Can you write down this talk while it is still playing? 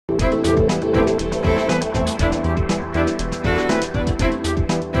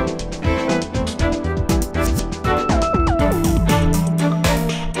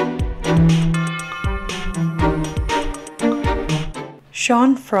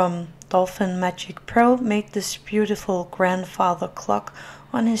John from Dolfinmagikpro made this beautiful grandfather clock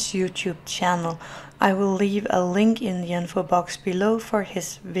on his YouTube channel. I will leave a link in the info box below for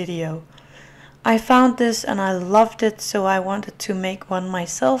his video. I found this and I loved it, so I wanted to make one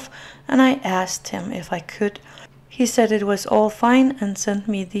myself, and I asked him if I could. He said it was all fine and sent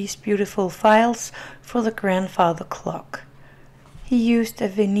me these beautiful files for the grandfather clock. He used a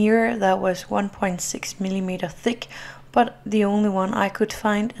veneer that was 1.6mm thick, but the only one I could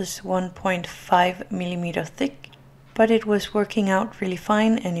find is 1.5mm thick, but it was working out really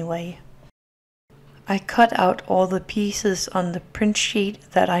fine anyway. I cut out all the pieces on the print sheet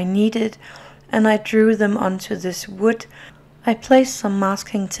that I needed, and I drew them onto this wood. I placed some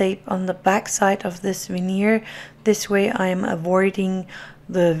masking tape on the back side of this veneer. This way I am avoiding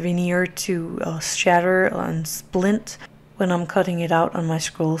the veneer to shatter and splint when I'm cutting it out on my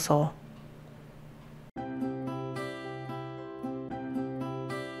scroll saw.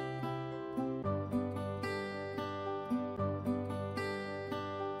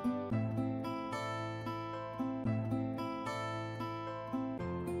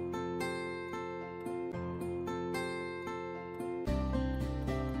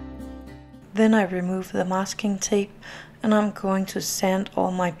 Then I remove the masking tape, and I'm going to sand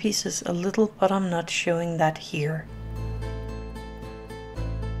all my pieces a little, but I'm not showing that here.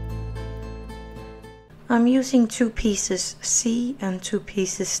 I'm using 2 pieces C and 2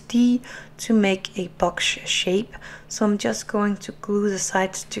 pieces D to make a box shape, so I'm just going to glue the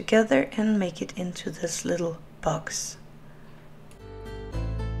sides together and make it into this little box.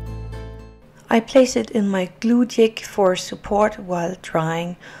 I place it in my glue jig for support while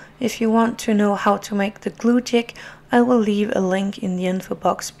drying. If you want to know how to make the glue jig, I will leave a link in the info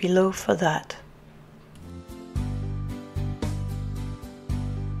box below for that.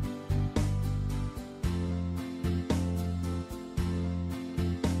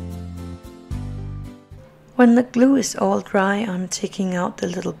 When the glue is all dry, I'm taking out the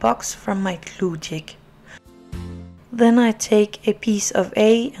little box from my glue jig. Then I take a piece of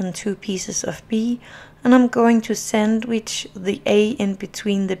A and 2 pieces of B, and I'm going to sandwich the A in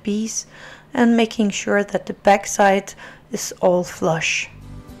between the B's and making sure that the back side is all flush.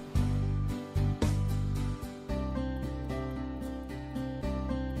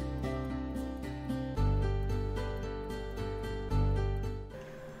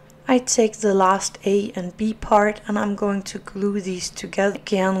 I take the last A and B part and I'm going to glue these together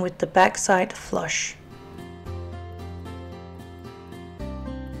again with the back side flush.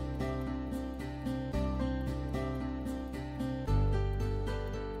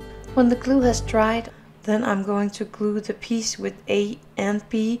 When the glue has dried, then I'm going to glue the piece with A and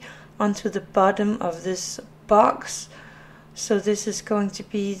B onto the bottom of this box. So this is going to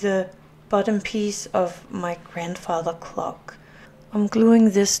be the bottom piece of my grandfather clock. I'm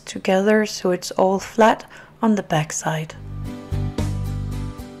gluing this together so it's all flat on the back side.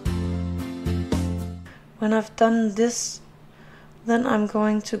 When I've done this, then I'm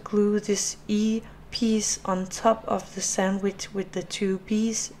going to glue this E piece on top of the sandwich with the 2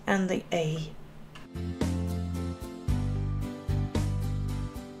 B's and the A.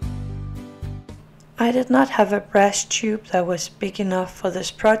 I did not have a brass tube that was big enough for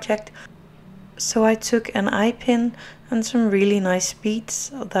this project, so I took an eye pin and some really nice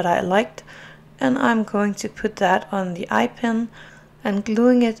beads that I liked, and I'm going to put that on the eye pin and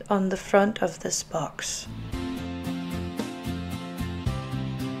gluing it on the front of this box.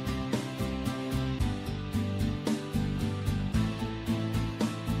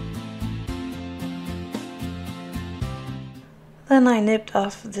 Then I nipped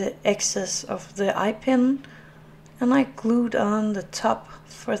off the excess of the eye pin and I glued on the top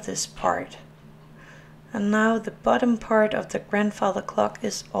for this part. And now the bottom part of the grandfather clock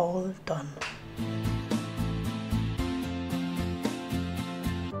is all done.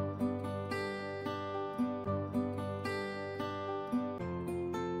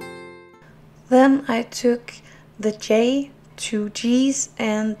 Then I took the J, 2 G's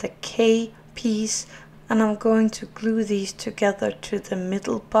and the K piece, and I'm going to glue these together to the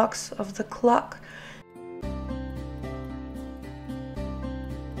middle box of the clock.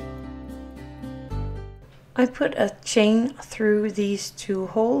 I put a chain through these 2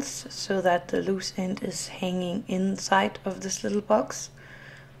 holes so that the loose end is hanging inside of this little box.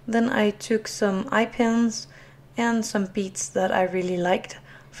 Then I took some eye pins and some beads that I really liked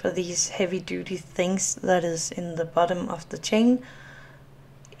for these heavy duty things that is in the bottom of the chain.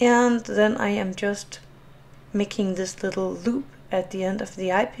 And then I am just making this little loop at the end of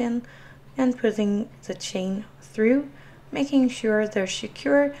the eye pin and putting the chain through, making sure they're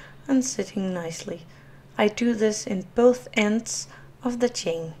secure and sitting nicely. I do this in both ends of the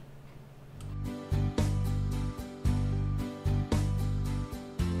chain.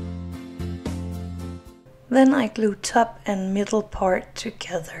 Then I glue top and middle part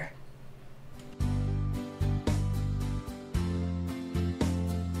together.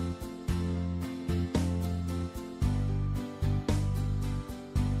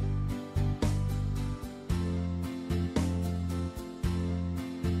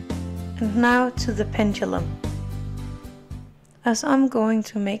 And now to the pendulum. As I'm going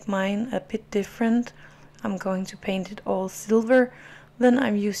to make mine a bit different, I'm going to paint it all silver. Then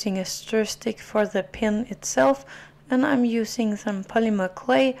I'm using a stir stick for the pin itself, and I'm using some polymer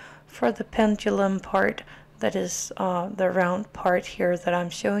clay for the pendulum part, that is the round part here that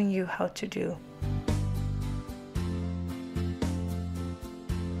I'm showing you how to do.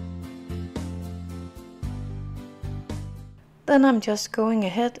 Then I'm just going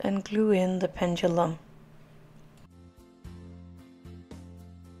ahead and glue in the pendulum.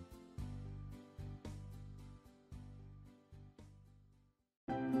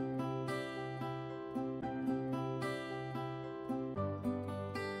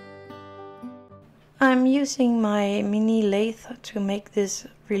 I'm using my mini lathe to make this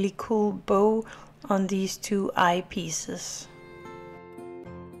really cool bow on these two eye pieces.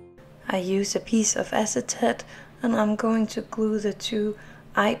 I use a piece of acetate and I'm going to glue the two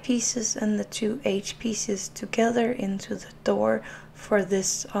eye pieces and the two H pieces together into the door for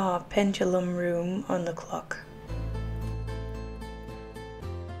this pendulum room on the clock.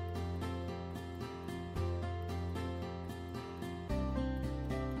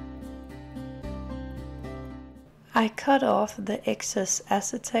 I cut off the excess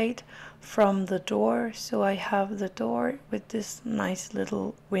acetate from the door, so I have the door with this nice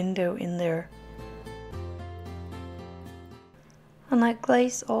little window in there. And I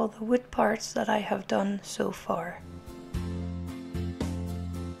glaze all the wood parts that I have done so far.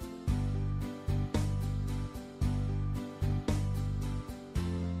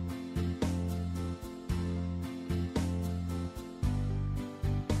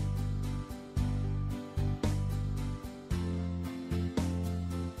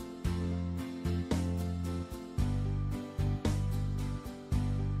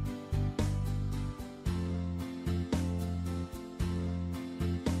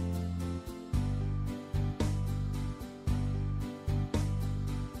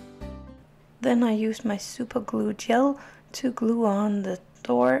 Then I used my super glue gel to glue on the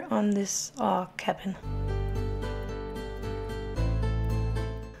door on this cabin.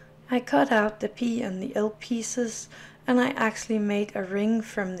 I cut out the P and the L pieces, and I actually made a ring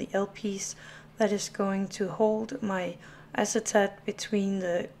from the L piece that is going to hold my acetate between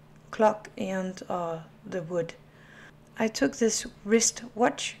the clock and the wood. I took this wrist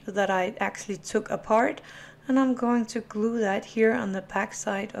watch that I actually took apart, and I'm going to glue that here on the back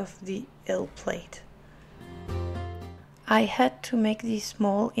side of the L plate. I had to make these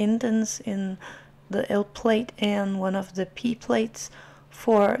small indents in the L plate and one of the P plates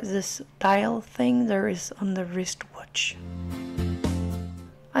for this dial thing there is on the wristwatch.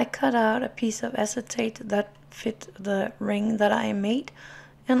 I cut out a piece of acetate that fit the ring that I made,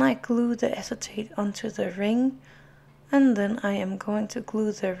 and I glue the acetate onto the ring, and then I am going to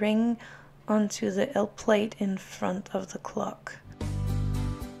glue the ring onto the L plate in front of the clock.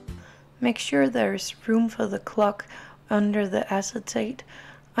 Make sure there is room for the clock under the acetate.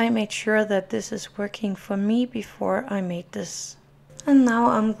 I made sure that this is working for me before I made this. And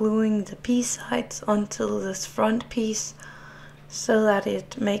now I'm gluing the P sides onto this front piece so that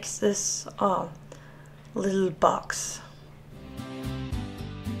it makes this little box.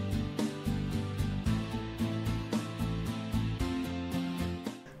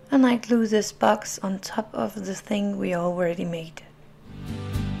 And I glue this box on top of the thing we already made.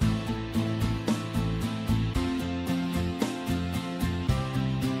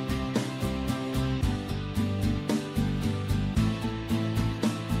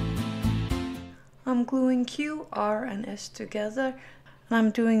 I'm gluing Q, R and S together, and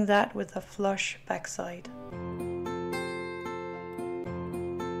I'm doing that with a flush backside.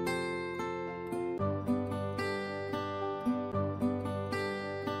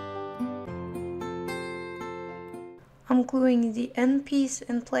 I'm gluing the end piece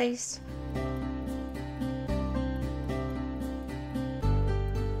in place.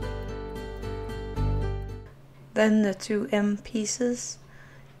 Then the two M pieces.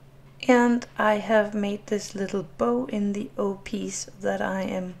 And I have made this little bow in the O piece that I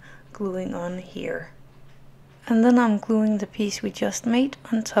am gluing on here. And then I'm gluing the piece we just made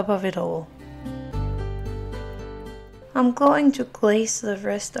on top of it all. I'm going to glaze the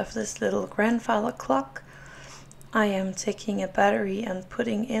rest of this little grandfather clock. I am taking a battery and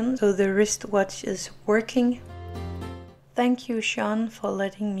putting in so the wristwatch is working. Thank you, Sean, for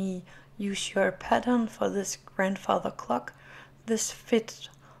letting me use your pattern for this grandfather clock. This fits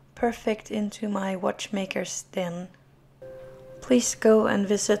perfect into my watchmaker's den. Please go and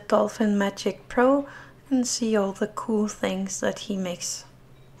visit Dolfinmagikpro and see all the cool things that he makes.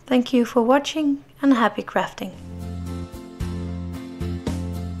 Thank you for watching and happy crafting!